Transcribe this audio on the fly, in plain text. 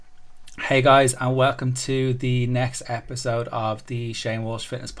Hey guys, and welcome to the next episode of the Shane Walsh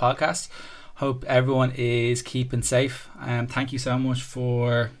Fitness Podcast. Hope everyone is keeping safe. Thank you so much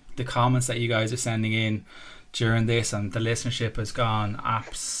for the comments that you guys are sending in during this, and the listenership has gone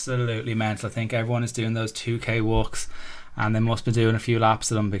absolutely mental. I think everyone is doing those 2k walks and they must be doing a few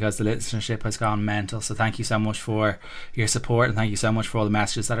laps of them because the listenership has gone mental. So thank you so much for your support, and thank you so much for all the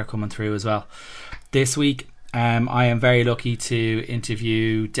messages that are coming through as well. This week I am very lucky to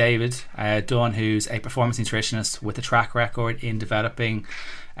interview David Dunne, who's a performance nutritionist with a track record in developing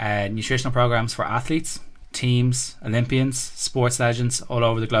nutritional programs for athletes, teams, Olympians, sports legends all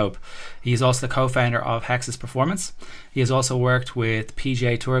over the globe. He is also the co-founder of Hexis Performance. He has also worked with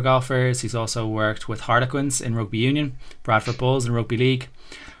PGA Tour golfers. He's also worked with Harlequins in rugby union, Bradford Bulls in rugby league,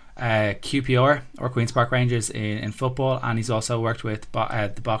 QPR or Queen's Park Rangers in football, and he's also worked with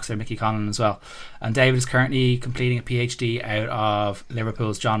the boxer Mickey Conlan as well. And David is currently completing a PhD out of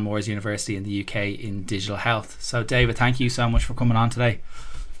Liverpool's John Moores University in the UK in digital health. So David, thank you so much for coming on today.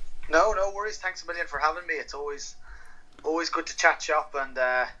 No worries. Thanks a million for having me. It's always good to chat shop, and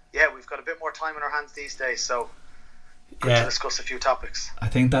we've got a bit more time in our hands these days, so good to discuss a few topics. I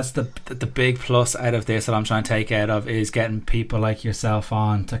think that's the big plus out of this that I'm trying to take out of, is getting people like yourself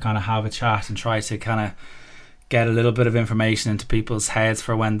on to kind of have a chat and try to kind of get a little bit of information into people's heads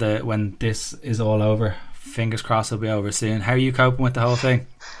for when this is all over. Fingers crossed it'll be over soon. How are you coping with the whole thing?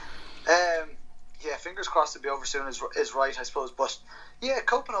 Fingers crossed it'll be over soon is right, I suppose, but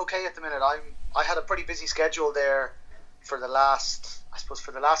coping okay at the minute. I had a pretty busy schedule there for the last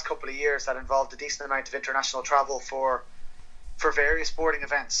couple of years that involved a decent amount of international travel for various sporting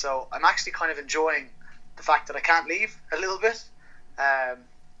events. So I'm actually kind of enjoying the fact that I can't leave a little bit.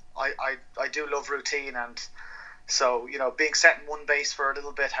 I do love routine, and so being set in one base for a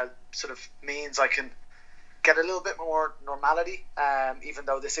little bit sort of means I can get a little bit more normality, even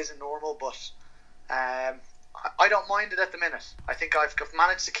though this isn't normal, but I don't mind it at the minute. I think I've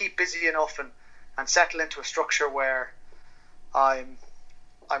managed to keep busy enough and settle into a structure where I'm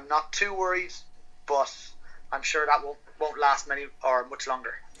not too worried, but I'm sure that won't last much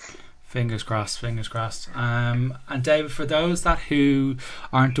longer. Fingers crossed. And David, for those who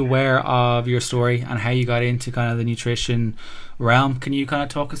aren't aware of your story and how you got into kind of the nutrition realm, can you kind of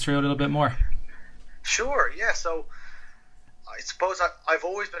talk us through a little bit more? Sure, yeah. So I suppose I've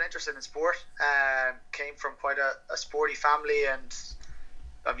always been interested in sport. Came from quite a sporty family, and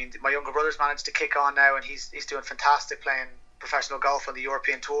I mean, my younger brother's managed to kick on now, and he's doing fantastic playing professional golf on the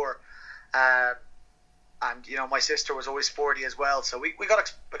European Tour. And my sister was always sporty as well, so we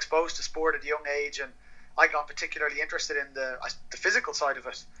got exposed to sport at a young age, and I got particularly interested in the physical side of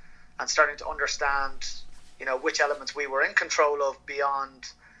it, and starting to understand which elements we were in control of beyond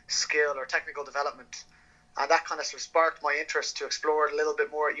skill or technical development. And that kind of sparked my interest to explore it a little bit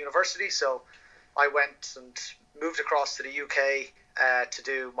more at university. So I went and moved across to the UK to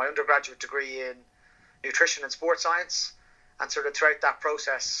do my undergraduate degree in nutrition and sports science, and sort of throughout that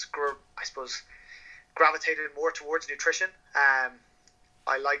process gravitated more towards nutrition.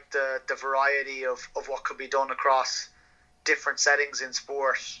 I liked the variety of what could be done across different settings in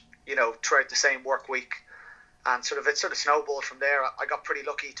sport, throughout the same work week. And it sort of snowballed from there. I got pretty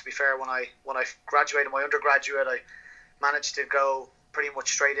lucky, to be fair. When I graduated my undergraduate, I managed to go pretty much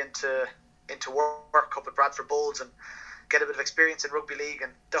straight into work up at Bradford Bulls and get a bit of experience in rugby league.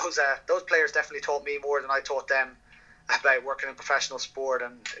 And those players definitely taught me more than I taught them about working in professional sport.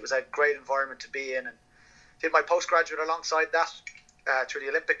 And it was a great environment to be in. And did my postgraduate alongside that through the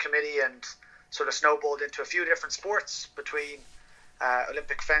Olympic Committee, and sort of snowballed into a few different sports between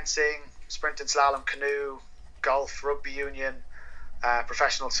Olympic fencing, sprint and slalom, canoe, golf, rugby union,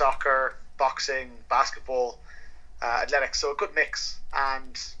 professional soccer, boxing, basketball, athletics. So a good mix,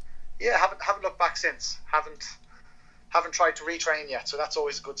 and haven't looked back since. Haven't tried to retrain yet, so that's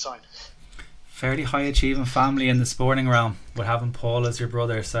always a good sign. Fairly high achieving family in the sporting realm, with having Paul as your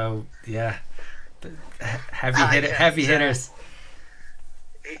brother. So heavy hitters.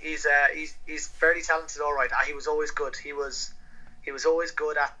 He's fairly talented, all right. He was always good. He was always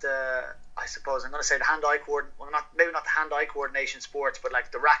good at the, I suppose I'm going to say, the hand-eye maybe not the hand-eye coordination sports, but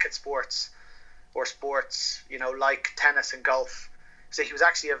like the racket sports, or sports like tennis and golf. So he was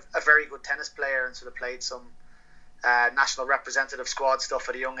actually a very good tennis player, and sort of played some national representative squad stuff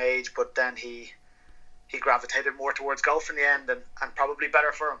at a young age, but then he gravitated more towards golf in the end, and probably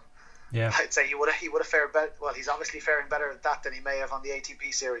better for him. Yeah, I'd say he would have fared better. Well, he's obviously faring better at that than he may have on the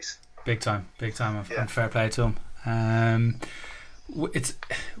ATP series. Big time, and fair play to him.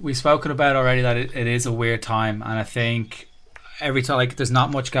 We've spoken about already that it is a weird time, and I think every time, there's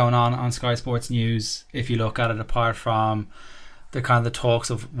not much going on Sky Sports News if you look at it, apart from the kind of the talks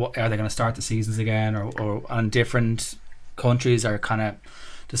of what are they going to start the seasons again, or on different countries are kind of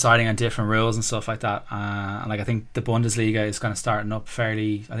deciding on different rules and stuff like that. And like I think the Bundesliga is kind of starting up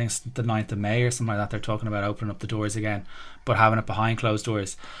fairly. I think it's the 9th of May or something like that. They're talking about opening up the doors again, but having it behind closed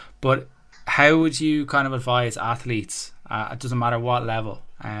doors. But how would you kind of advise athletes? It doesn't matter what level,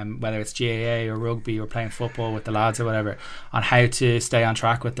 whether it's GAA or rugby or playing football with the lads or whatever, on how to stay on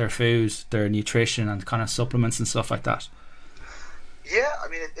track with their food, their nutrition, and kind of supplements and stuff like that. Yeah, I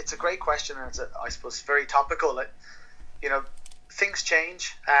mean, it's a great question, and it's, I suppose, very topical. You know, things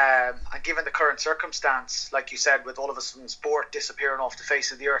change, and given the current circumstance, like you said, with all of a sudden sport disappearing off the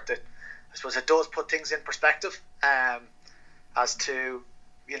face of the earth, I suppose it does put things in perspective, as to,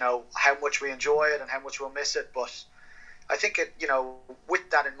 you know, how much we enjoy it and how much we'll miss it. But I think with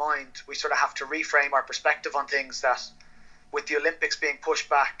that in mind, we sort of have to reframe our perspective on things, that with the Olympics being pushed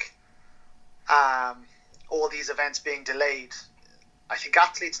back, all these events being delayed, I think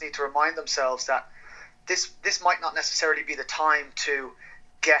athletes need to remind themselves that this might not necessarily be the time to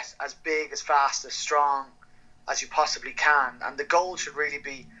get as big, as fast, as strong as you possibly can. And the goal should really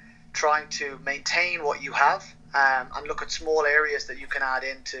be trying to maintain what you have, and look at small areas that you can add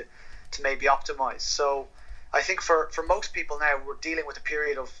in to maybe optimize. So I think for most people now, we're dealing with a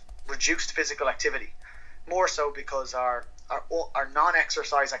period of reduced physical activity, more so because our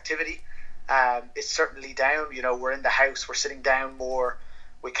non-exercise activity is certainly down. You know, we're in the house, we're sitting down more.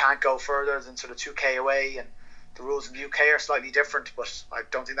 We can't go further than sort of 2k away, and the rules in the UK are slightly different, but I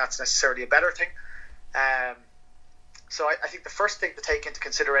don't think that's necessarily a better thing. So I think the first thing to take into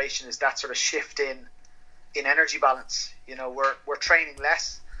consideration is that sort of shift in energy balance. You know, we're training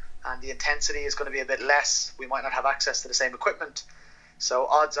less, and the intensity is going to be a bit less. We might not have access to the same equipment, so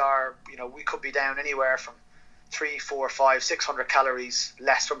odds are, you know, we could be down anywhere from 3, 4, 5, 600 calories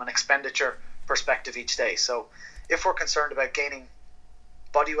less from an expenditure perspective each day. So if we're concerned about gaining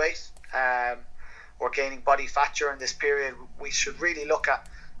body weight, or gaining body fat during this period, we should really look at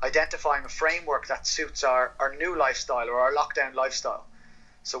identifying a framework that suits our new lifestyle, or our lockdown lifestyle.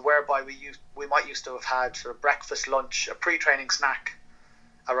 So whereby we might used to have had sort of breakfast, lunch, a pre-training snack,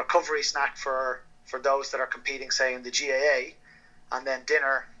 a recovery snack for those that are competing, say in the GAA, and then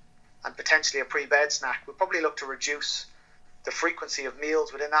dinner and potentially a pre-bed snack. We'll probably look to reduce the frequency of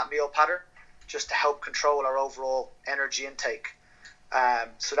meals within that meal pattern, just to help control our overall energy intake.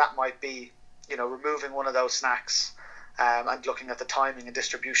 So that might be, you know, removing one of those snacks, and looking at the timing and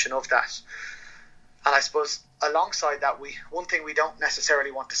distribution of that. And I suppose alongside that, one thing we don't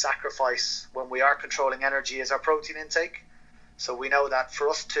necessarily want to sacrifice when we are controlling energy is our protein intake. So we know that for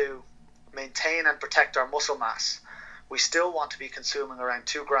us to maintain and protect our muscle mass, we still want to be consuming around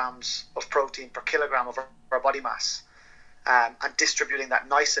 2 grams of protein per kilogram of our body mass, and distributing that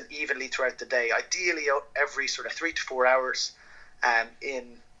nice and evenly throughout the day, ideally every sort of 3 to 4 hours,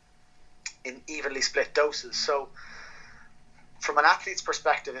 in evenly split doses. So from an athlete's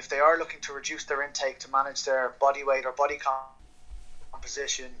perspective, if they are looking to reduce their intake to manage their body weight or body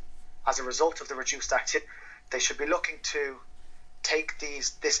composition as a result of the reduced activity, they should be looking to take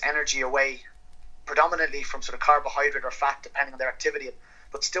this energy away predominantly from sort of carbohydrate or fat, depending on their activity,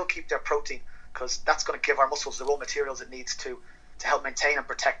 but still keep their protein, because that's going to give our muscles the raw materials it needs to help maintain and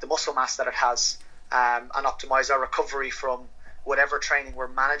protect the muscle mass that it has, and optimize our recovery from whatever training we're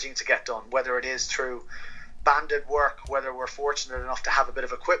managing to get done, whether it is through banded work, whether we're fortunate enough to have a bit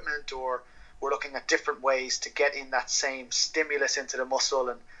of equipment, or we're looking at different ways to get in that same stimulus into the muscle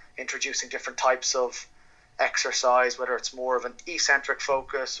and introducing different types of exercise, whether it's more of an eccentric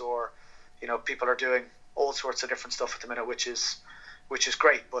focus, or, you know, people are doing all sorts of different stuff at the minute, which is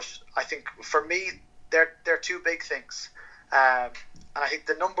great. But I think for me, they're two big things, and I think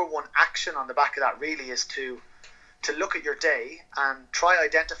the number one action on the back of that really is to look at your day and try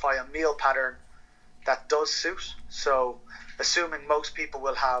identify a meal pattern that does suit. So assuming most people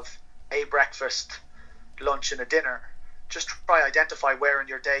will have a breakfast, lunch and a dinner, just try identify where in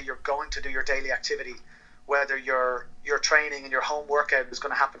your day you're going to do your daily activity, whether your training and your home workout is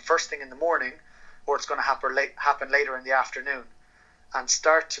going to happen first thing in the morning, or it's going to happen later in the afternoon, and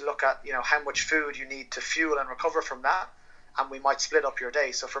start to look at, you know, how much food you need to fuel and recover from that, and we might split up your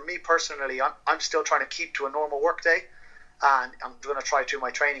day. So for me personally, I'm still trying to keep to a normal work day, and I'm going to try to do my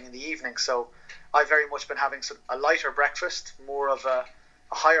training in the evening. So I've very much been having a lighter breakfast, more of a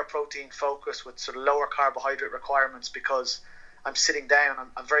higher protein focus with sort of lower carbohydrate requirements, because I'm sitting down,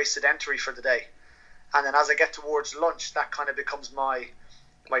 I'm very sedentary for the day. And then as I get towards lunch, that kind of becomes my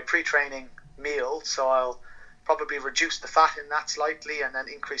pre-training meal. So I'll probably reduce the fat in that slightly, and then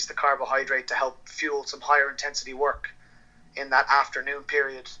increase the carbohydrate to help fuel some higher intensity work in that afternoon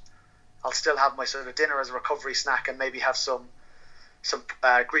period. I'll still have my sort of dinner as a recovery snack, and maybe have some some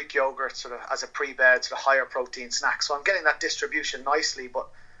Greek yogurt sort of as a pre-bed, sort of higher protein snack. So I'm getting that distribution nicely, but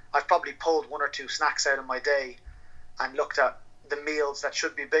I've probably pulled one or two snacks out of my day and looked at the meals that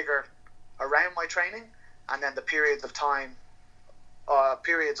should be bigger around my training, and then the periods of time,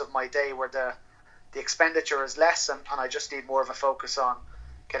 periods of my day where the expenditure is less, and I just need more of a focus on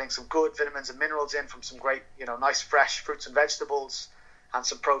getting some good vitamins and minerals in from some great, nice fresh fruits and vegetables, and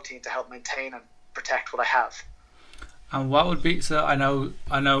some protein to help maintain and protect what I have. And what would be, so I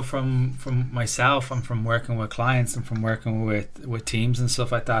know from myself and from working with clients and from working with teams and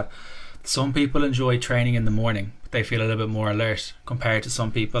stuff like that, some people enjoy training in the morning. They feel a little bit more alert compared to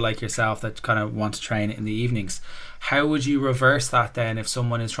some people like yourself that kind of want to train in the evenings. How would you reverse that then if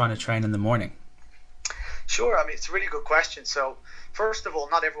someone is trying to train in the morning? Sure, I mean, it's a really good question. So first of all,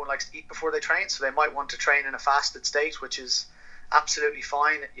 not everyone likes to eat before they train, so they might want to train in a fasted state, which is absolutely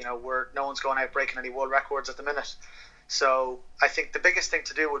fine, where no one's going out breaking any world records at the minute. So I think the biggest thing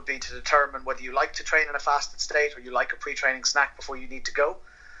to do would be to determine whether you like to train in a fasted state or you like a pre-training snack before you need to go.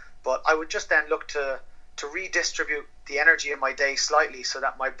 But I would just then look to redistribute the energy in my day slightly, so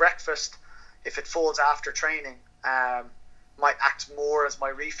that my breakfast, if it falls after training, might act more as my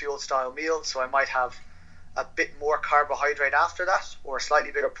refuel style meal. So I might have a bit more carbohydrate after that, or a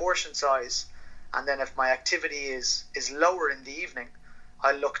slightly bigger portion size. And then if my activity is lower in the evening,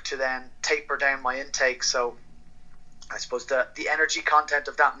 I look to then taper down my intake. So I suppose the energy content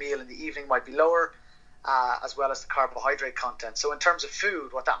of that meal in the evening might be lower, as well as the carbohydrate content. So in terms of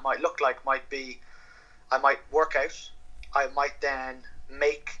food, what that might look like might be, I might work out. I might then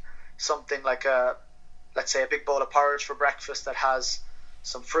make something like let's say a big bowl of porridge for breakfast that has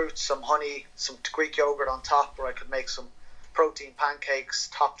some fruit, some honey, some Greek yogurt on top, or I could make some protein pancakes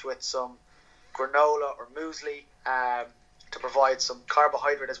topped with some granola or muesli, to provide some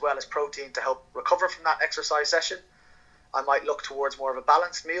carbohydrate as well as protein to help recover from that exercise session. I might look towards more of a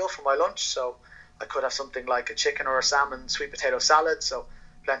balanced meal for my lunch, so I could have something like a chicken or a salmon sweet potato salad, so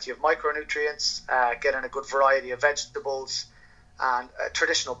plenty of micronutrients, get in a good variety of vegetables, and a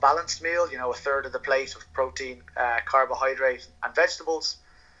traditional balanced meal, a third of the plate of protein, carbohydrate and vegetables.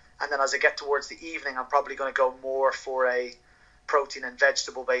 And then as I get towards the evening, I'm probably going to go more for a protein and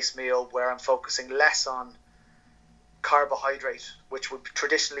vegetable based meal where I'm focusing less on carbohydrate, which would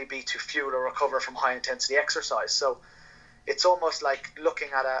traditionally be to fuel or recover from high intensity exercise. So it's almost like looking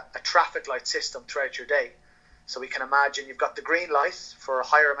at a traffic light system throughout your day. So we can imagine you've got the green light for a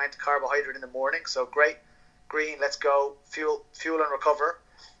higher amount of carbohydrate in the morning. So great, green, let's go, fuel and recover.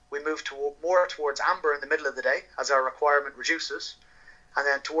 We move more towards amber in the middle of the day as our requirement reduces. And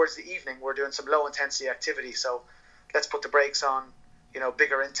then towards the evening, we're doing some low intensity activity. So let's put the brakes on,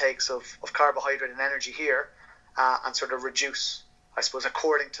 bigger intakes of carbohydrate and energy here, and sort of reduce, I suppose,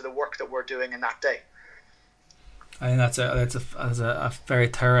 according to the work that we're doing in that day. I think that's a very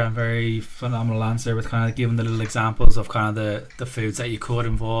thorough and very phenomenal answer, with kind of giving the little examples of kind of the foods that you could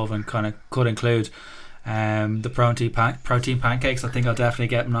involve and kind of could include. The protein pancakes, I think I'll definitely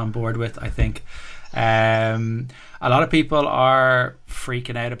get them on board with. I think a lot of people are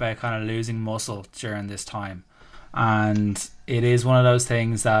freaking out about kind of losing muscle during this time, and it is one of those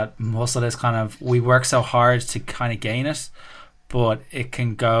things that muscle is kind of, we work so hard to kind of gain it, but it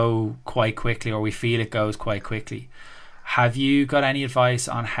can go quite quickly, or we feel it goes quite quickly. Have you got any advice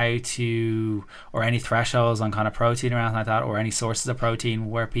on how to, or any thresholds on kind of protein or anything like that, or any sources of protein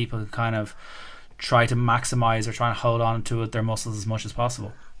where people can kind of try to maximize or try and hold on to their muscles as much as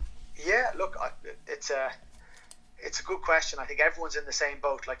possible? Yeah, look, it's a good question. I think everyone's in the same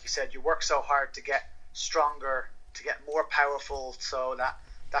boat. Like you said, you work so hard to get stronger, to get more powerful, so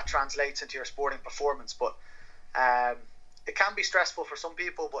that translates into your sporting performance. But it can be stressful for some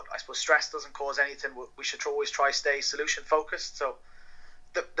people, but I suppose stress doesn't cause anything. We should always try stay solution focused. So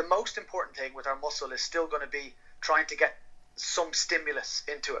the most important thing with our muscle is still going to be trying to get some stimulus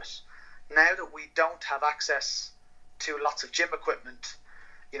into it. Now that we don't have access to lots of gym equipment,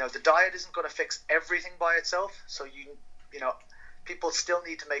 the diet isn't going to fix everything by itself. So people still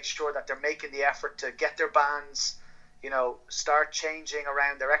need to make sure that they're making the effort to get their bands, start changing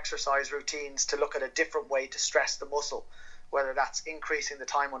around their exercise routines to look at a different way to stress the muscle, whether that's increasing the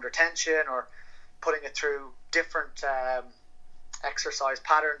time under tension or putting it through different exercise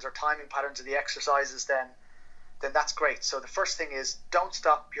patterns or timing patterns of the exercises, then that's great. So the first thing is, don't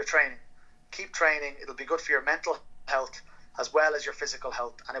stop your training. Keep training. It'll be good for your mental health as well as your physical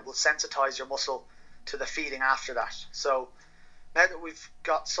health, and it will sensitize your muscle to the feeding after that. So now that we've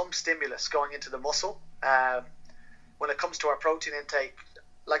got some stimulus going into the muscle, when it comes to our protein intake,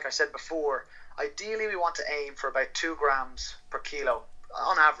 like I said before, ideally we want to aim for about 2 grams per kilo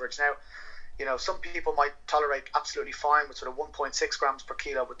on average. Now, some people might tolerate absolutely fine with sort of 1.6 grams per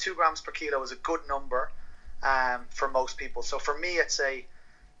kilo, but 2 grams per kilo is a good number for most people. So for me, it's a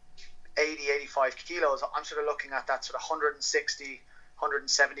 85 kilos. I'm sort of looking at that sort of 160,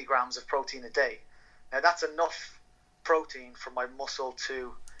 170 grams of protein a day. Now that's enough protein for my muscle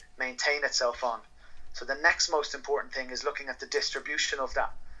to maintain itself on. So the next most important thing is looking at the distribution of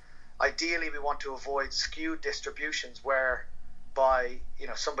that. Ideally, we want to avoid skewed distributions whereby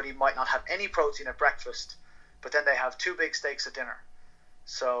somebody might not have any protein at breakfast, but then they have 2 big steaks at dinner.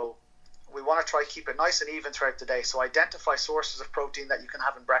 So we want to try keep it nice and even throughout the day. So identify sources of protein that you can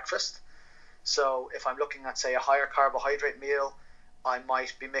have in breakfast. So if I'm looking at, say, a higher carbohydrate meal, I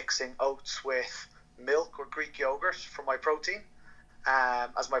might be mixing oats with milk or Greek yogurt for my protein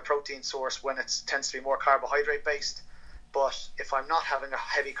as my protein source when it tends to be more carbohydrate based. But if I'm not having a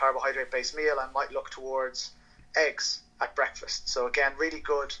heavy carbohydrate based meal, I might look towards eggs at breakfast. So again, really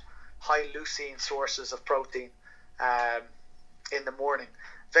good high leucine sources of protein in the morning.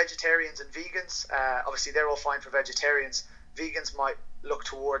 Vegetarians and vegans, obviously they're all fine for vegetarians. Vegans might look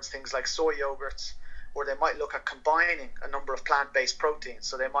towards things like soy yogurts, or they might look at combining a number of plant-based proteins.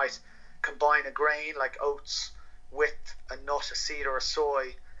 So they might combine a grain like oats with a nut, a seed, or a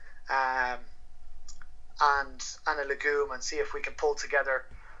soy, and a legume, and see if we can pull together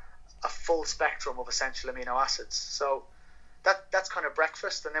a full spectrum of essential amino acids. So that's kind of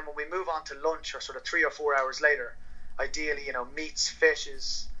breakfast. And then when we move on to lunch, or sort of 3 or 4 hours later, ideally, meats,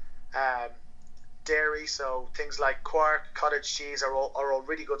 fishes, dairy, so things like quark, cottage cheese are all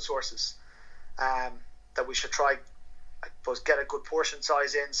really good sources that we should try, I suppose, get a good portion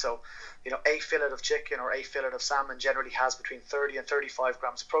size in. So, a fillet of chicken or a fillet of salmon generally has between 30 and 35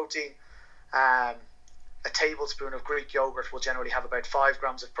 grams of protein. A tablespoon of Greek yogurt will generally have about 5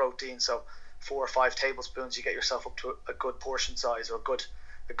 grams of protein. So 4 or 5 tablespoons, you get yourself up to a good portion size, or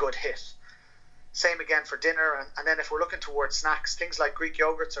a good hit. Same again for dinner. And then if we're looking towards snacks, things like Greek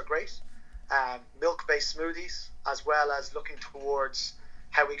yogurts are great. Milk-based smoothies, as well as looking towards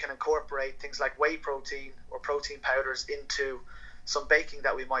how we can incorporate things like whey protein or protein powders into some baking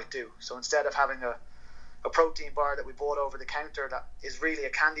that we might do. So instead of having a protein bar that we bought over the counter that is really a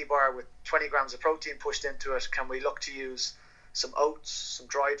candy bar with 20 grams of protein pushed into it, can we look to use some oats, some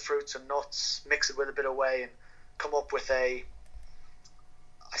dried fruits and nuts, mix it with a bit of whey, and come up with a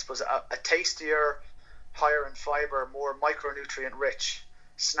tastier, higher in fiber, more micronutrient rich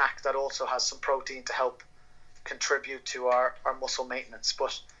snack that also has some protein to help contribute to our muscle maintenance.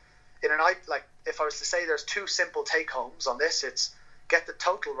 But if I was to say there's 2 simple take homes on this, it's get the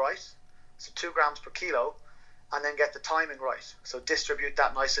total right, so 2 grams per kilo, and then get the timing right. So distribute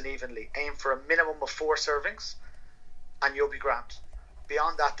that nice and evenly. Aim for a minimum of 4 servings, and you'll be grand.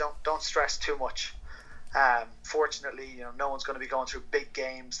 Beyond that, don't stress too much. Fortunately, no one's going to be going through big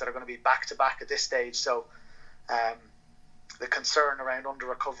games that are going to be back to back at this stage. So the concern around under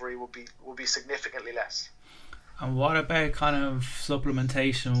recovery will be significantly less. And what about kind of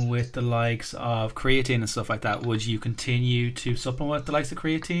supplementation with the likes of creatine and stuff like that? Would you continue to supplement with the likes of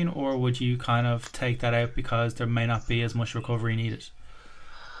creatine, or would you kind of take that out because there may not be as much recovery needed?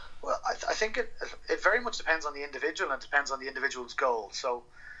 Well, I think it very much depends on the individual, and depends on the individual's goal. So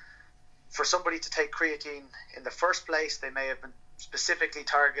for somebody to take creatine in the first place, they may have been specifically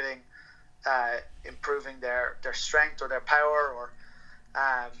targeting improving their strength or their power, or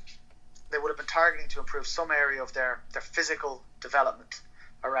they would have been targeting to improve some area of their physical development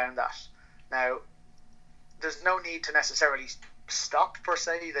around that. Now, there's no need to necessarily stop per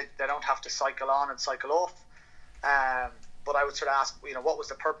se. They don't have to cycle on and cycle off. But I would sort of ask, what was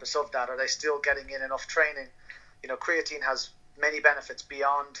the purpose of that? Are they still getting in enough training? Creatine has many benefits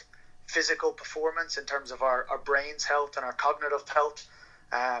beyond physical performance in terms of our brain's health and our cognitive health,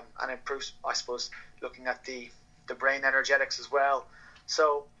 and improves, I suppose, looking at the brain energetics as well.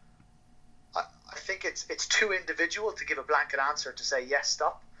 So I think it's too individual to give a blanket answer to say yes,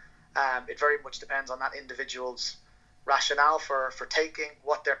 stop. It very much depends on that individual's rationale for taking,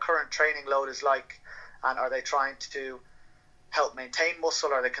 what their current training load is like, and are they trying to help maintain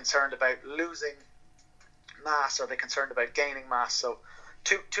muscle? Are they concerned about losing mass? Are they concerned about gaining mass? So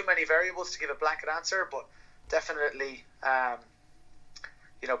too many variables to give a blanket answer, but definitely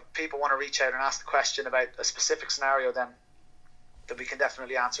people want to reach out and ask the question about a specific scenario, then we can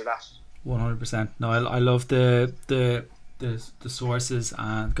definitely answer that. 100%. No, I love the sources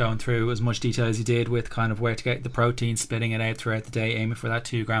and going through as much detail as you did with kind of where to get the protein, splitting it out throughout the day, aiming for that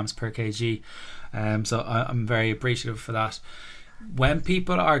 2 grams per kg. So I'm very appreciative for that. When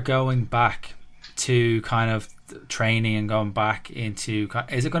people are going back to kind of training and going back into,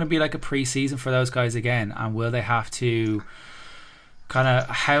 is it going to be like a pre-season for those guys again, and will they have to kind of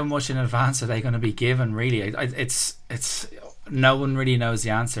how much in advance are they going to be given? Really, it's no one really knows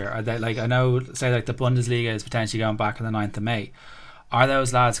the answer. Are they, like, I know, say like the Bundesliga is potentially going back on the 9th of May. Are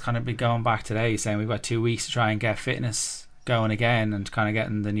those lads kind of be going back today, saying we've got 2 weeks to try and get fitness going again and kind of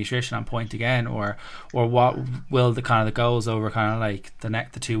getting the nutrition on point again, or what will the kind of the goals over kind of like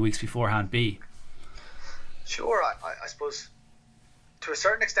the 2 weeks beforehand be? Sure, I suppose to a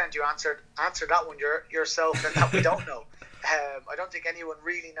certain extent you answered that one yourself, and that we don't know. I don't think anyone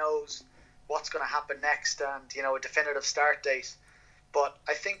really knows what's going to happen next and, you know, a definitive start date. But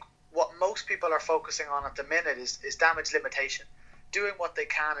I think what most people are focusing on at the minute is damage limitation, doing what they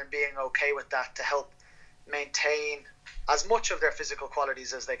can and being okay with that to help maintain as much of their physical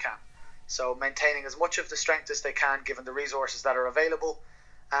qualities as they can. So maintaining as much of the strength as they can given the resources that are available.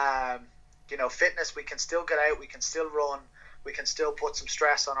 You know, fitness, we can still get out, we can still run, we can still put some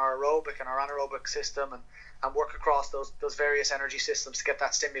stress on our aerobic and our anaerobic system and work across those various energy systems to get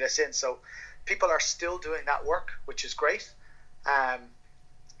that stimulus in. So people are still doing that work, which is great.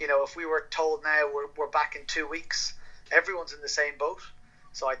 You know, if we were told now we're back in 2 weeks, everyone's in the same boat.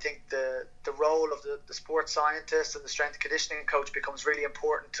 So I think the role of the sports scientist and the strength and conditioning coach becomes really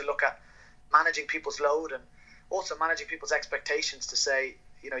important to look at managing people's load and also managing people's expectations to say,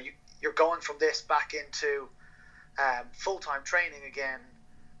 you know, you're going from this back into full-time training again.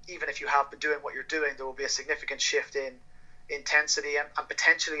 Even if you have been doing what you're doing, there will be a significant shift in intensity and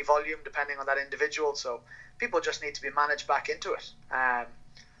potentially volume depending on that individual. So people just need to be managed back into it.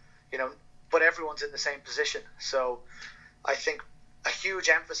 You know, but everyone's in the same position. So I think a huge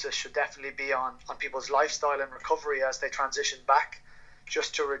emphasis should definitely be on people's lifestyle and recovery as they transition back,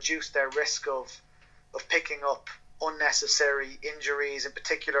 just to reduce their risk of picking up unnecessary injuries, in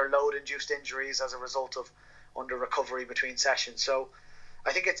particular load-induced injuries as a result of under recovery between sessions. So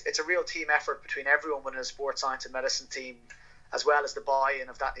I think it's a real team effort between everyone within a sports science and medicine team, as well as the buy-in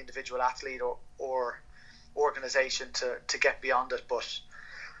of that individual athlete or organisation to get beyond it. But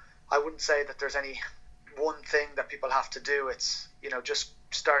I wouldn't say that there's any one thing that people have to do. It's, you know, just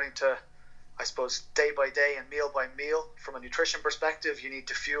starting to, I suppose, day by day and meal by meal. From a nutrition perspective, you need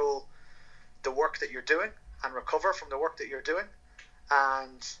to fuel the work that you're doing and recover from the work that you're doing.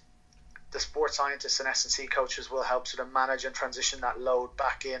 And the sports scientists and S&C coaches will help sort of manage and transition that load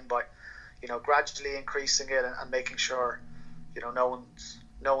back in by, you know, gradually increasing it and making sure, you know,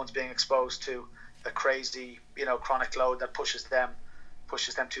 no one's being exposed to a crazy, you know, chronic load that pushes them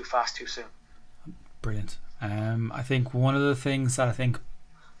too fast too soon. Brilliant. I think one of the things that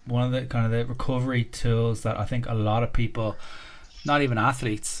one of the kind of the recovery tools that I think a lot of people, not even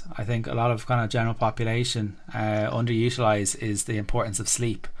athletes, I think a lot of kind of general population underutilize is the importance of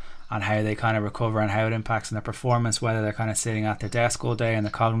sleep and how they kind of recover and how it impacts on their performance, whether they're kind of sitting at their desk all day and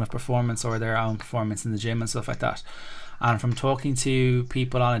their cognitive performance or their own performance in the gym and stuff like that. And from talking to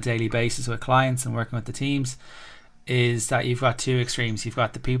people on a daily basis with clients and working with the teams, is that you've got two extremes. You've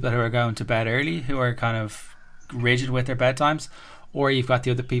got the people who are going to bed early, who are kind of rigid with their bedtimes, or you've got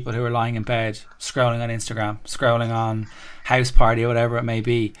the other people who are lying in bed scrolling on Instagram, scrolling on House Party or whatever it may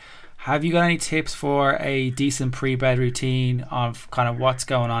be. Have you got any tips for a decent pre-bed routine of kind of what's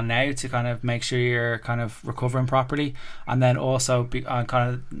going on now to kind of make sure you're kind of recovering properly, and then also be on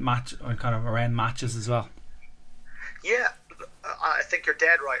kind of around matches as well? Yeah, I think you're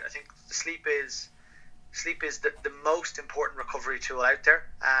dead right. I think sleep is the most important recovery tool out there,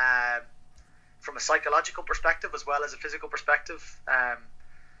 from a psychological perspective as well as a physical perspective.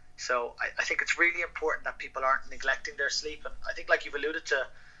 So I think it's really important that people aren't neglecting their sleep. And I think, like you've alluded to,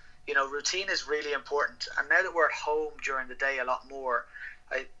 you know, routine is really important. And now that we're at home during the day a lot more,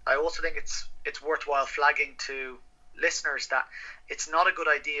 I also think it's worthwhile flagging to listeners that it's not a good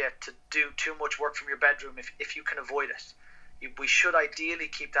idea to do too much work from your bedroom if you can avoid it. We should ideally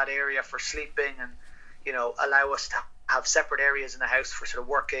keep that area for sleeping and, you know, allow us to have separate areas in the house for sort of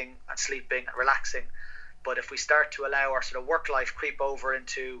working and sleeping and relaxing. But if we start to allow our sort of work life creep over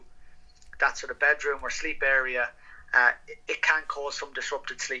into that sort of bedroom or sleep area, it can cause some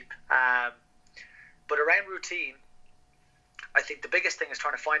disrupted sleep. But around routine, I think the biggest thing is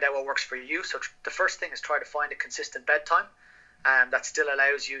trying to find out what works for you. So the first thing is try to find a consistent bedtime that still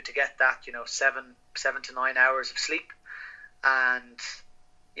allows you to get that, you know, 7 to 9 hours of sleep, and,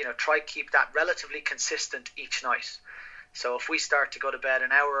 you know, try keep that relatively consistent each night. So if we start to go to bed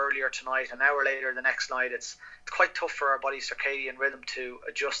an hour earlier tonight, an hour later the next night, it's quite tough for our body's circadian rhythm to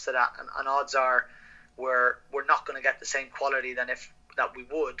adjust to that, and odds are we're not going to get the same quality that we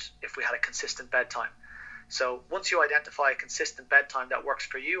would if we had a consistent bedtime. So once you identify a consistent bedtime that works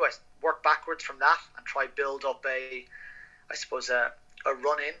for you, I work backwards from that and try build up a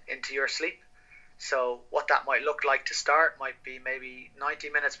run into your sleep. So what that might look like to start might be maybe 90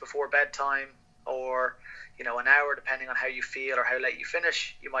 minutes before bedtime, or an hour, depending on how you feel or how late you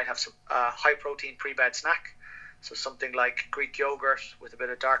finish. You might have some high protein pre-bed snack. So something like Greek yogurt with a bit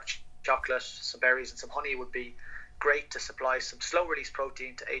of dark chocolate, some berries and some honey would be great to supply some slow release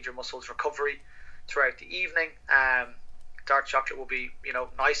protein to aid your muscles recovery throughout the evening. Dark chocolate will be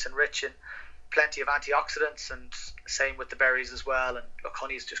nice and rich in plenty of antioxidants, and same with the berries as well. And look,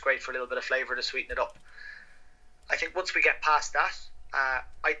 honey is just great for a little bit of flavor to sweeten it up. I think once we get past that,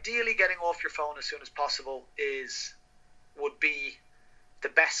 ideally getting off your phone as soon as possible would be the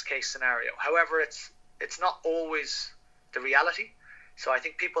best case scenario. However, it's not always the reality. So I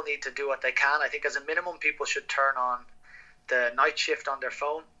think people need to do what they can. I think as a minimum, people should turn on the night shift on their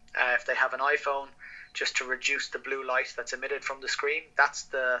phone if they have an iPhone, just to reduce the blue light that's emitted from the screen.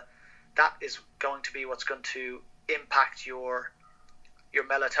 That is going to be what's going to impact your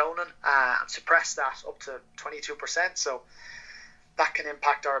melatonin and suppress that up to 22%. So that can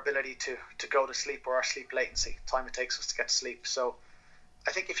impact our ability to go to sleep, or our sleep latency, time it takes us to get to sleep. So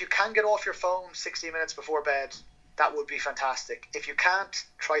I think if you can get off your phone 60 minutes before bed, that would be fantastic. If you can't,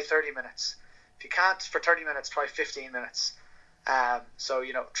 try 30 minutes. If you can't for 30 minutes, try 15 minutes. So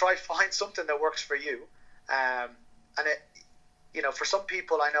try find something that works for you. And it, for some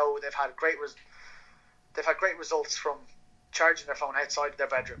people, I know they've had great results from charging their phone outside of their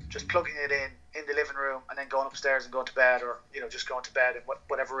bedroom, just plugging it in the living room, and then going upstairs and going to bed, or just going to bed in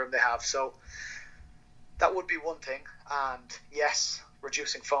whatever room they have. So that would be one thing. And yes,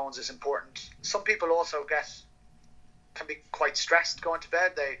 reducing phones is important. Some people also can be quite stressed going to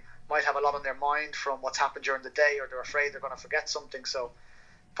bed. They might have a lot on their mind from what's happened during the day, or they're afraid they're going to forget something. So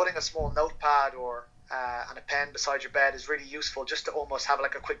putting a small notepad or and a pen beside your bed is really useful, just to almost have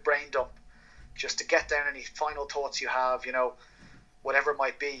like a quick brain dump, just to get down any final thoughts you have, whatever it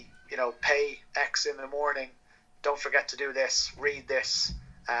might be. Pay X in the morning, don't forget to do this, read this.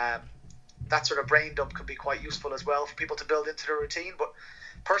 That sort of brain dump can be quite useful as well for people to build into their routine. But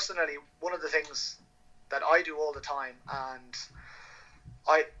personally, one of the things that I do all the time, and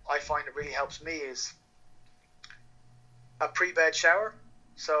I find it really helps me, is a pre-bed shower.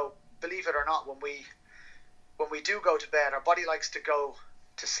 So believe it or not, when we do go to bed, our body likes to go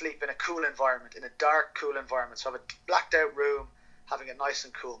to sleep in a cool environment, in a dark, cool environment. So have a blacked out room, having it nice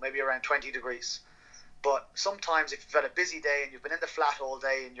and cool, maybe around 20 degrees. But sometimes if you've had a busy day and you've been in the flat all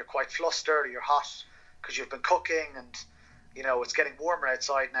day and you're quite flustered, or you're hot because you've been cooking, and it's getting warmer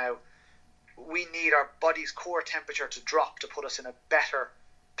outside now, we need our body's core temperature to drop to put us in a better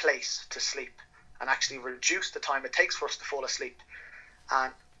place to sleep, and actually reduce the time it takes for us to fall asleep.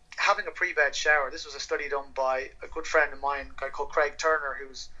 And having a pre-bed shower, this was a study done by a good friend of mine, a guy called Craig Turner,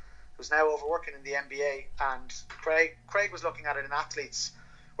 who's now overworking in the NBA. And Craig was looking at it in athletes,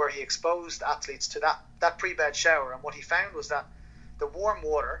 where he exposed athletes to that pre-bed shower, and what he found was that the warm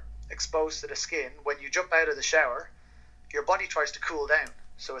water exposed to the skin, when you jump out of the shower, your body tries to cool down,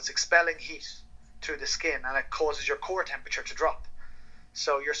 so it's expelling heat through the skin, and it causes your core temperature to drop.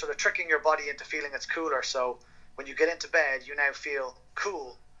 So you're sort of tricking your body into feeling it's cooler. So when you get into bed, you now feel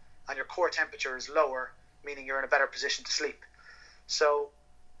cool, and your core temperature is lower, meaning you're in a better position to sleep. So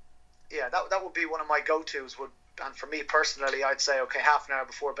yeah, that would be one of my go-tos. And for me personally, I'd say, okay, half an hour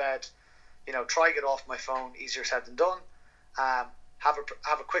before bed, try get off my phone. Easier said than done. Have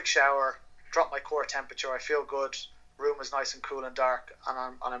a quick shower, drop my core temperature, I feel good, room is nice and cool and dark,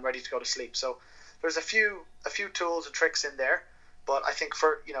 and I'm ready to go to sleep. So there's a few tools and tricks in there, but I think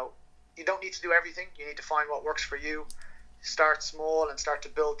you don't need to do everything. You need to find what works for you. Start small and start to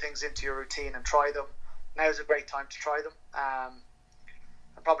build things into your routine and try them. Now is a great time to try them.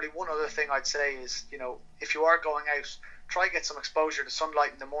 And probably one other thing I'd say is, if you are going out, try get some exposure to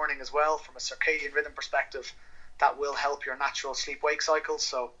sunlight in the morning as well, from a circadian rhythm perspective. That will help your natural sleep-wake cycles.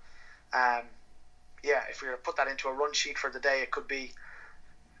 So, if we were to put that into a run sheet for the day, it could be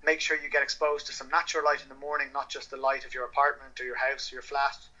make sure you get exposed to some natural light in the morning, not just the light of your apartment or your house or your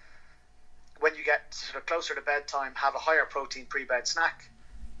flat. When you get sort of closer to bedtime, have a higher protein pre-bed snack.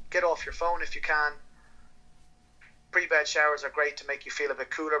 Get off your phone if you can. Pre-bed showers are great to make you feel a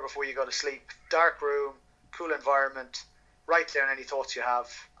bit cooler before you go to sleep. Dark room, cool environment. Write down any thoughts you have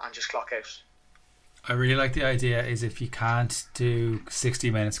and just clock out. I really like the idea is, if you can't do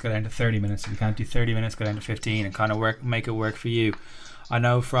 60 minutes, go down to 30 minutes. If you can't do 30 minutes, go down to 15, and kind of make it work for you. I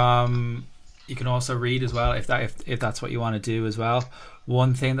know you can also read as well, if that's what you want to do as well.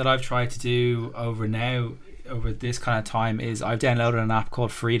 One thing that I've tried to do over this kind of time is I've downloaded an app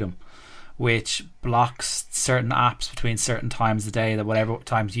called Freedom, which blocks certain apps between certain times of the day, that whatever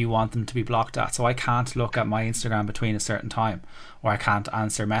times you want them to be blocked at. So I can't look at my Instagram between a certain time, or I can't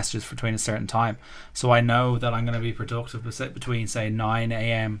answer messages between a certain time. So I know that I'm going to be productive between, say, 9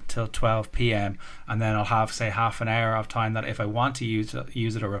 a.m. till 12 p.m. and then I'll have, say, half an hour of time that if I want to use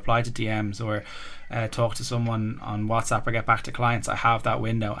it or reply to DMs or talk to someone on WhatsApp or get back to clients, I have that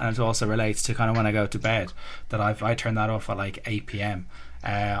window. And it also relates to kind of when I go to bed, that I turn that off at like 8 p.m.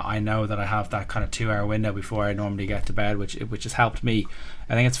 I know that I have that kind of 2-hour window before I normally get to bed, which has helped me.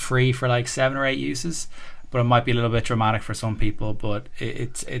 I think it's free for like 7 or 8 uses, but it might be a little bit dramatic for some people, but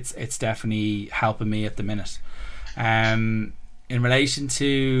it's definitely helping me at the minute. In relation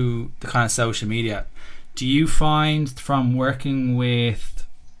to the kind of social media, do you find from working with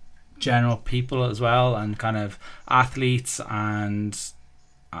general people as well and kind of athletes, and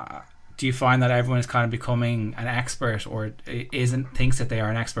do you find that everyone is kind of becoming an expert, or thinks that they are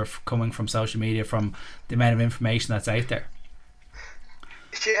an expert coming from social media, from the amount of information that's out there?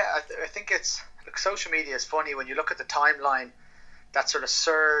 Yeah, I think it's, social media is funny when you look at the timeline, that sort of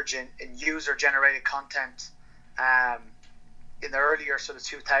surge in user generated content in the earlier sort of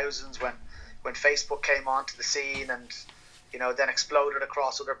 2000s when Facebook came onto the scene and, you know, then exploded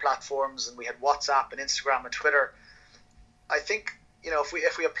across other platforms, and we had WhatsApp and Instagram and Twitter. I think, you know,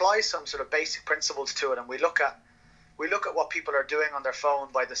 if we apply some sort of basic principles to it, and we look at what people are doing on their phone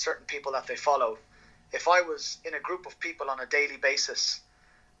by the certain people that they follow. If I was in a group of people on a daily basis,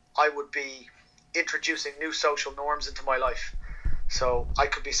 I would be introducing new social norms into my life. So I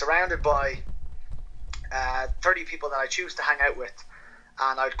could be surrounded by 30 people that I choose to hang out with,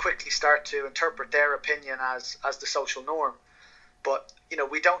 and I'd quickly start to interpret their opinion as the social norm. But, you know,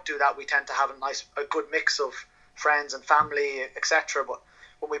 we don't do that. We tend to have a good mix of friends and family, etc. But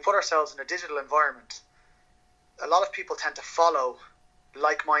when we put ourselves in a digital environment, a lot of people tend to follow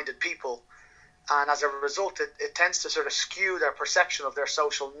like-minded people, and as a result it tends to sort of skew their perception of their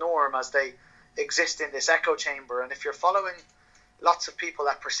social norm as they exist in this echo chamber. And if you're following lots of people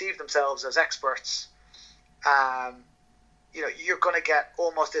that perceive themselves as experts, you know, you're going to get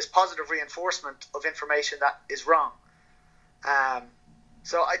almost this positive reinforcement of information that is wrong.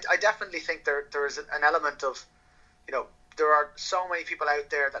 So I definitely think there is an element of, you know, there are so many people out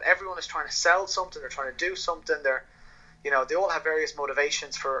there that everyone is trying to sell something, they're trying to do something, they're, you know, they all have various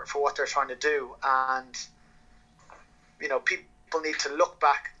motivations for what they're trying to do. And, you know, people need to look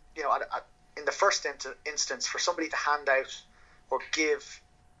back, you know, in the first instance, for somebody to hand out or give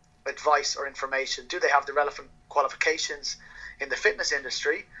advice or information, do they have the relevant qualifications in the fitness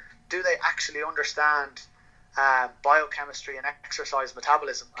industry? Do they actually understand biochemistry and exercise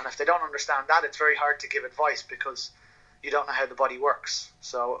metabolism? And if they don't understand that, it's very hard to give advice because you don't know how the body works.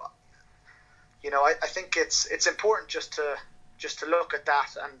 So, you know, I think it's important just to look at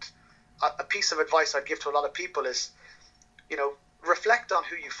that. And a piece of advice I'd give to a lot of people is, you know, reflect on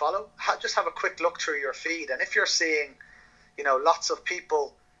who you follow. Just have a quick look through your feed, and if you're seeing, you know, lots of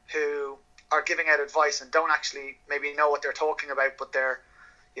people who are giving out advice and don't actually maybe know what they're talking about, but they're,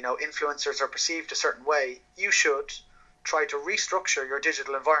 you know, influencers are perceived a certain way, you should try to restructure your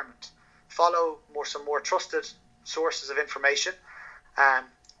digital environment. Follow some more trusted sources of information,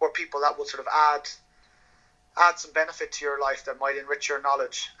 or people that will sort of add some benefit to your life, that might enrich your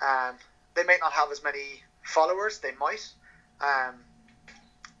knowledge. They may not have as many followers, they might,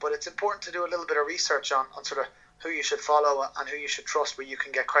 but it's important to do a little bit of research on sort of who you should follow and who you should trust, where you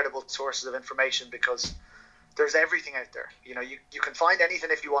can get credible sources of information, because there's everything out there. You know, you can find anything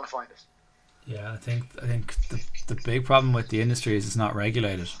if you want to find it. Yeah, I think the big problem with the industry is it's not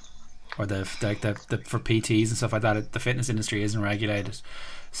regulated, or the for PTs and stuff like that. The fitness industry isn't regulated,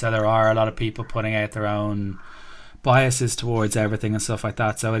 so there are a lot of people putting out their own biases towards everything and stuff like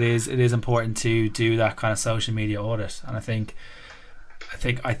that. So it is important to do that kind of social media audit. And I think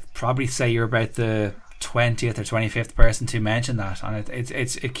I'd probably say you're about the 20th or 25th person to mention that, and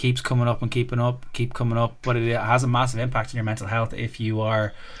it keeps coming up and keep coming up, but it has a massive impact on your mental health. If you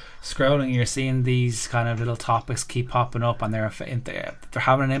are scrolling, you're seeing these kind of little topics keep popping up, and they're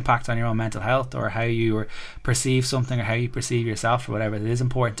having an impact on your own mental health, or how you perceive something, or how you perceive yourself, or whatever. It is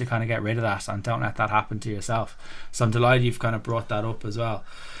important to kind of get rid of that and don't let that happen to yourself. So I'm delighted you've kind of brought that up as well.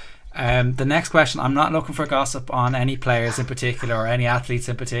 The next question, I'm not looking for gossip on any players in particular or any athletes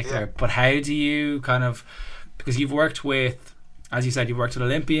in particular, but how do you kind of, because you've worked with, as you said, you've worked with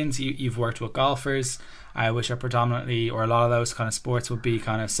Olympians, you've worked with golfers, which are predominantly, or a lot of those kind of sports would be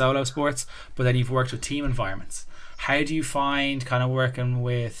kind of solo sports, but then you've worked with team environments. How do you find kind of working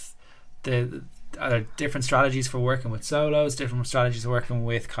with are there different strategies for working with solos, different strategies for working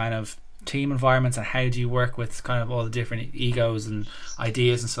with kind of team environments, and how do you work with kind of all the different egos and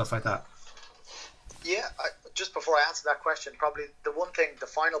ideas and stuff like that? Yeah, just before I answer that question, probably the one thing, the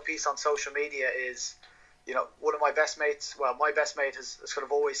final piece on social media is, one of my best mates, well, my best mate has sort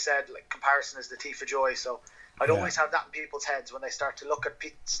of always said, like, comparison is the thief of joy. So I'd Yeah. always have that in people's heads when they start to look at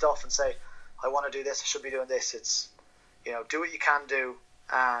stuff and say, I want to do this, I should be doing this. It's, do what you can do,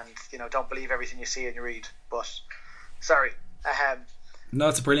 and, don't believe everything you see and you read. But, sorry. No,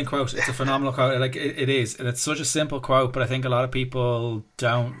 it's a brilliant quote. It's a phenomenal quote. Like it is, and it's such a simple quote, but I think a lot of people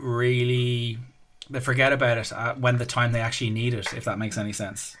don't really, they forget about it when the time they actually need it. If that makes any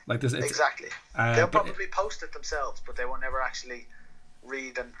sense. Like this, it's Exactly. They'll but probably post it themselves, but they will never actually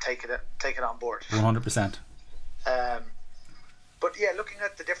read and take it on board. 100%. But yeah, looking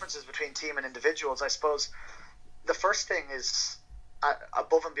at the differences between team and individuals, I suppose the first thing is,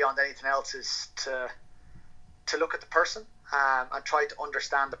 above and beyond anything else, is to look at the person, and try to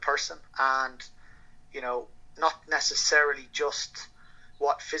understand the person, and not necessarily just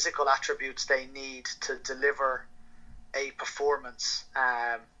what physical attributes they need to deliver a performance.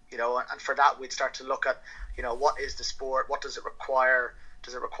 And for that we'd start to look at, what is the sport, what does it require,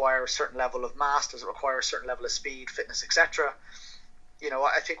 does it require a certain level of mass, does it require a certain level of speed, fitness, etc.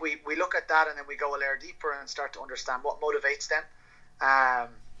 I think we look at that, and then we go a layer deeper and start to understand what motivates them,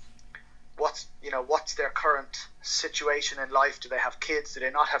 what's their current situation in life. Do they have kids, do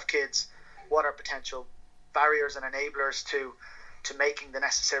they not have kids, what are potential barriers and enablers to making the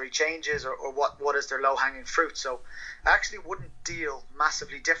necessary changes, or what is their low-hanging fruit. So I actually wouldn't deal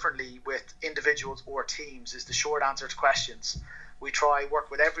massively differently with individuals or teams, is the short answer to questions. We try work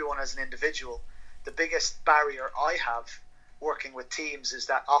with everyone as an individual. The biggest barrier I have working with teams is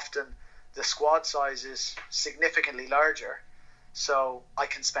that often the squad size is significantly larger, so I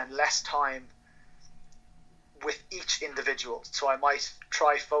can spend less time with each individual. So I might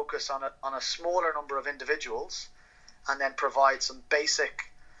try focus on a smaller number of individuals, and then provide some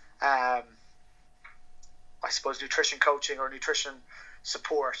basic, I suppose, nutrition coaching or nutrition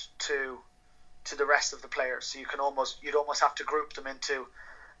support to the rest of the players. So you'd almost have to group them into,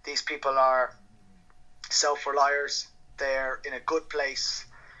 these people are self-reliers, they're in a good place,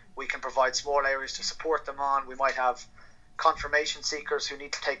 we can provide small areas to support them on. We might have confirmation seekers who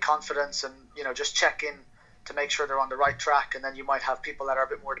need to take confidence and just check in to make sure they're on the right track. And then you might have people that are a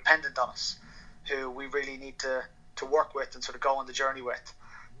bit more dependent on us, who we really need to work with and sort of go on the journey with.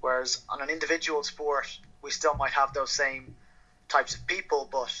 Whereas on an individual sport, we still might have those same types of people,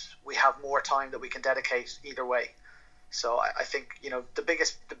 but we have more time that we can dedicate either way. So I think the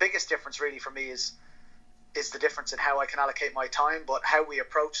biggest difference really for me is the difference in how I can allocate my time, but how we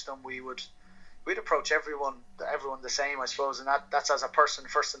approach them, we'd approach everyone the same, I suppose, and that's as a person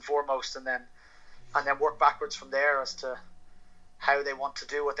first and foremost, and then work backwards from there as to how they want to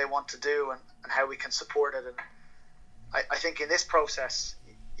do what they want to do, and how we can support it. And I think in this process,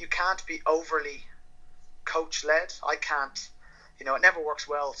 you can't be overly coach-led. I can't, it never works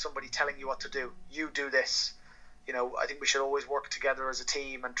well, somebody telling you what to do. You do this. I think we should always work together as a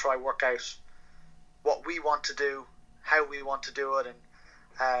team and try work out what we want to do, how we want to do it,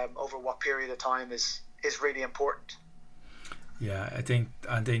 and over what period of time is really important. Yeah, I think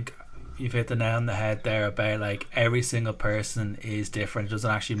you've hit the nail on the head there about, like, every single person is different. It doesn't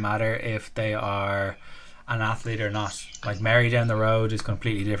actually matter if they are an athlete or not. Like, Mary down the road is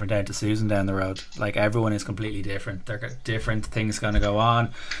completely different down to Susan down the road. Like, everyone is completely different. There are different things going to go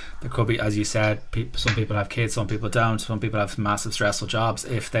on. There could be, as you said, some people have kids, some people don't. Some people have massive stressful jobs.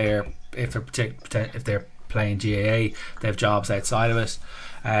 If they're playing GAA, they have jobs outside of it.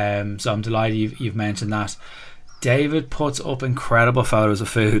 So I'm delighted you've mentioned that. David puts up incredible photos of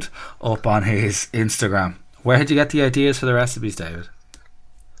food up on his Instagram. Where did you get the ideas for the recipes, David?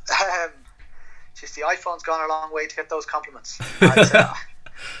 Just the iPhone's gone a long way to get those compliments.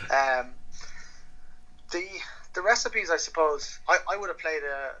 The recipes, I suppose, I would have played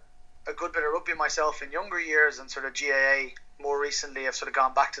a good bit of rugby myself in younger years, and sort of GAA more recently. I've sort of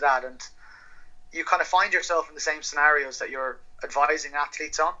gone back to that, and you kind of find yourself in the same scenarios that you're advising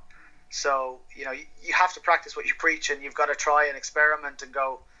athletes on. So, you have to practice what you preach, and you've got to try and experiment and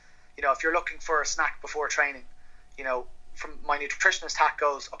go, if you're looking for a snack before training, from my nutritionist hat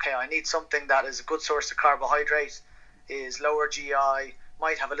goes, okay, I need something that is a good source of carbohydrate, is lower GI,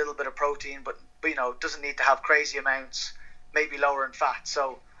 might have a little bit of protein, but doesn't need to have crazy amounts, maybe lower in fat.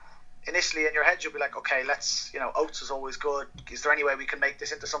 So initially in your head, you'll be like, okay, let's, oats is always good. Is there any way we can make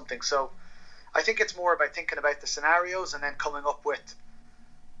this into something? So I think it's more about thinking about the scenarios, and then coming up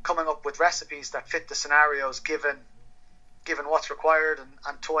with recipes that fit the scenarios, given what's required,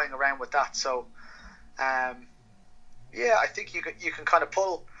 and toying around with that. So I think you can kind of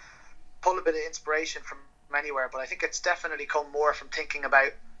pull a bit of inspiration from anywhere, but I think it's definitely come more from thinking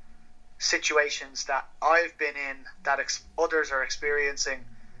about situations that I've been in that others are experiencing,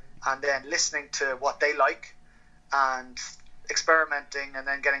 and then listening to what they like and experimenting and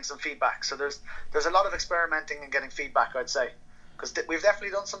then getting some feedback. So there's a lot of experimenting and getting feedback, I'd say, because we've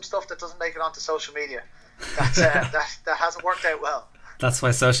definitely done some stuff that doesn't make it onto social media that hasn't worked out well. That's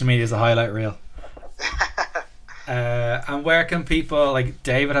why social media is a highlight reel. And where can people, like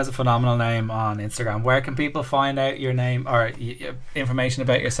David has a phenomenal name on Instagram, where can people find out your name or information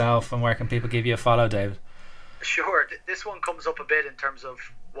about yourself, and where can people give you a follow, David? Sure, this one comes up a bit in terms of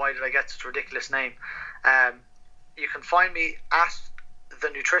why did I get such a ridiculous name. You can find me at the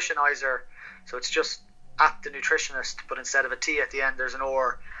Nutritionizer, so it's just at the Nutritionist, but instead of a T at the end there's an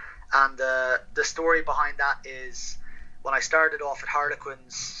or. And the story behind that is when I started off at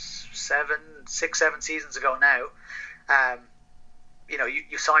Harlequins 6-7 seasons ago now,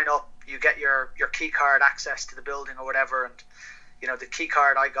 you sign up, you get your key card access to the building or whatever, and the key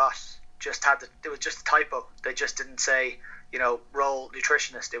card I got just it was just a typo. They just didn't say role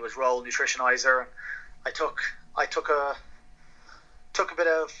nutritionist, it was role nutritionizer, and I took a bit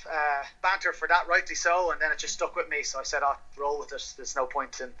of banter for that, rightly so, and then it just stuck with me, so I said I'll roll with it. There's no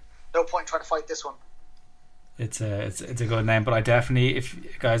point trying to fight this one. It's a good name, but I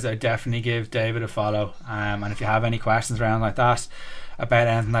definitely give David a follow, and if you have any questions around like that about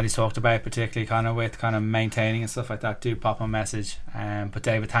anything that he's talked about, particularly kind of maintaining and stuff like that, do pop a message. But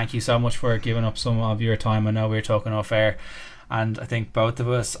David, thank you so much for giving up some of your time. I know we were talking off air, and I think both of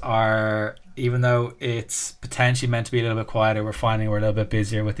us are, even though it's potentially meant to be a little bit quieter, we're finding we're a little bit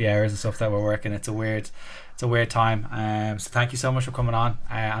busier with the hours and stuff that we're working. It's a weird time. So thank you so much for coming on,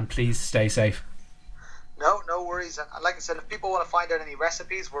 and please stay safe. No worries. And like I said, if people want to find out any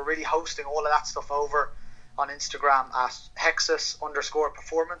recipes, we're really hosting all of that stuff over on Instagram at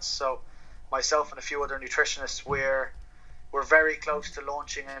Hexis_performance. So myself and a few other nutritionists, we're very close to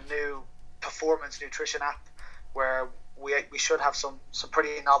launching a new performance nutrition app where we should have some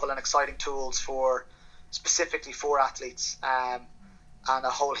pretty novel and exciting tools specifically for athletes, and a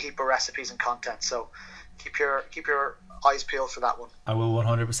whole heap of recipes and content. So keep your eyes peeled for that one. I will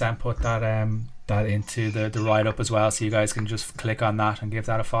 100% put that into the write up as well, so you guys can just click on that and give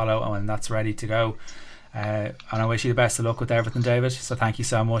that a follow, and when that's ready to go. And I wish you the best of luck with everything, David. So thank you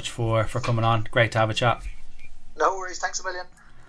so much for coming on. Great to have a chat. No worries. Thanks a million.